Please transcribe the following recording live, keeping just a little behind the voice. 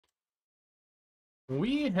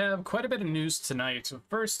We have quite a bit of news tonight.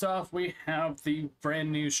 First off, we have the brand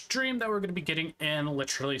new stream that we're going to be getting in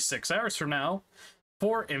literally 6 hours from now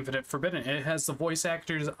for Infinite Forbidden. It has the voice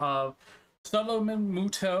actors of Solomon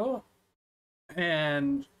Muto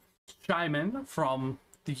and Shyman from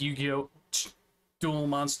the Yu-Gi-Oh! Duel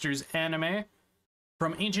Monsters anime,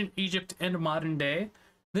 from Ancient Egypt and Modern Day.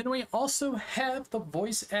 Then we also have the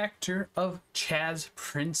voice actor of Chazz,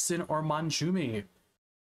 Princeton, or Manjumi.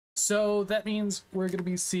 So that means we're going to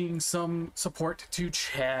be seeing some support to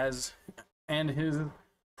Chazz and his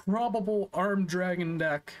probable Armed Dragon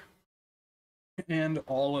deck and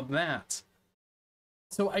all of that.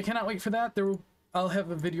 So I cannot wait for that. I'll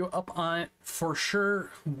have a video up on it for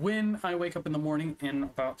sure when I wake up in the morning, in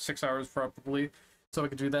about 6 hours probably, so I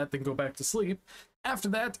can do that, then go back to sleep. After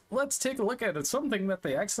that, let's take a look at something that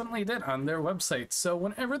they accidentally did on their website. So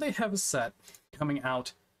whenever they have a set coming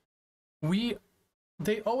out,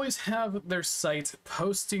 they always have their site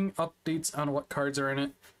posting updates on what cards are in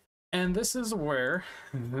it. And this is where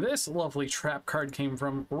this lovely trap card came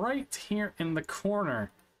from, right here in the corner.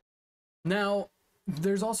 Now,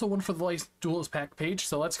 there's also one for the Light Duelist pack page,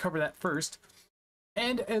 so let's cover that first.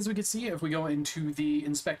 And as we can see, if we go into the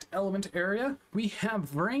Inspect Element area, we have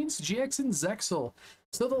Vrains, GX, and Zexal.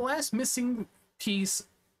 So the last missing piece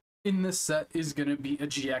in this set is going to be a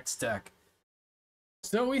GX deck.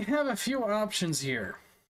 So we have a few options here.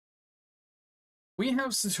 We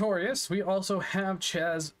have Sartorius, we also have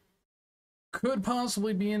Chazz. Could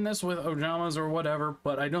possibly be in this with Ojamas or whatever,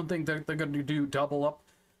 but I don't think that they're going to do double up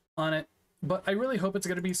on it. But I really hope it's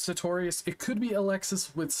going to be Sartorius. It could be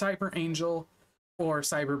Alexis with Cyber Angel or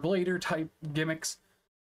Cyber Blader type gimmicks.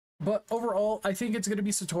 But overall, I think it's going to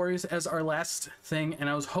be Sartorius as our last thing, and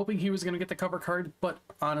I was hoping he was going to get the cover card, but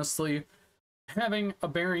honestly, having a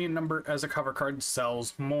Baryon number as a cover card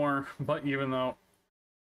sells more. But even though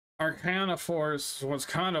Arcana Force was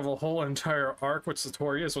kind of a whole entire arc with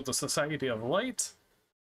Sartorius with the Society of Light,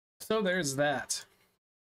 so there's that.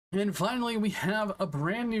 And finally, we have a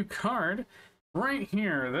brand new card right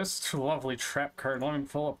here. This lovely trap card. Let me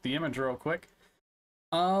pull up the image real quick.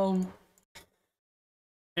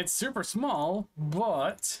 It's super small,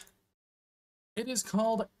 but it is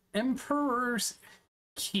called Emperor's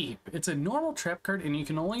Keep. It's a normal trap card, and you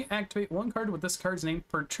can only activate one card with this card's name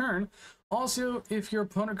per turn. Also, if your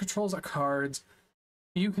opponent controls a card,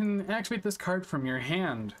 you can activate this card from your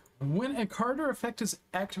hand. When a card or effect is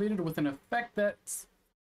activated with an effect that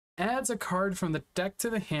adds a card from the deck to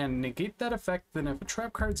the hand, negate that effect, then if a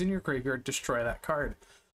trap card's in your graveyard, destroy that card.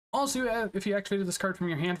 Also, if you activated this card from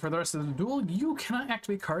your hand for the rest of the duel, you cannot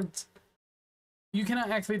activate cards. You cannot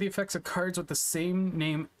activate the effects of cards with the same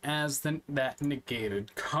name as that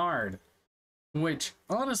negated card, which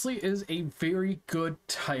honestly is a very good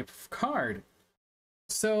type of card.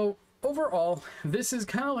 So overall, this is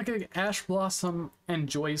kind of like an Ash Blossom and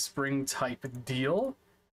Joy Spring type deal.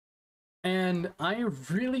 And I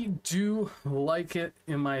really do like it,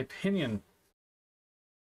 in my opinion.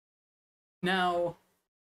 Now,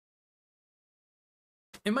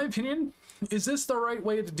 in my opinion, is this the right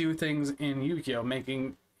way to do things in Yu-Gi-Oh!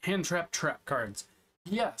 Making hand trap cards?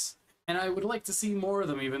 Yes, and I would like to see more of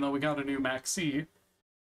them, even though we got a new Maxi.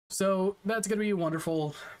 So that's going to be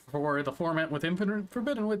wonderful for the format with Infinite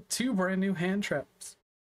Forbidden with 2 brand new hand traps.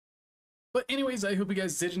 But anyways, I hope you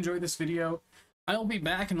guys did enjoy this video. I'll be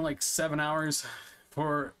back in like 7 hours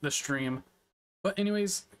for the stream. But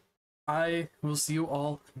anyways, I will see you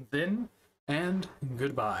all then, and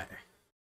goodbye.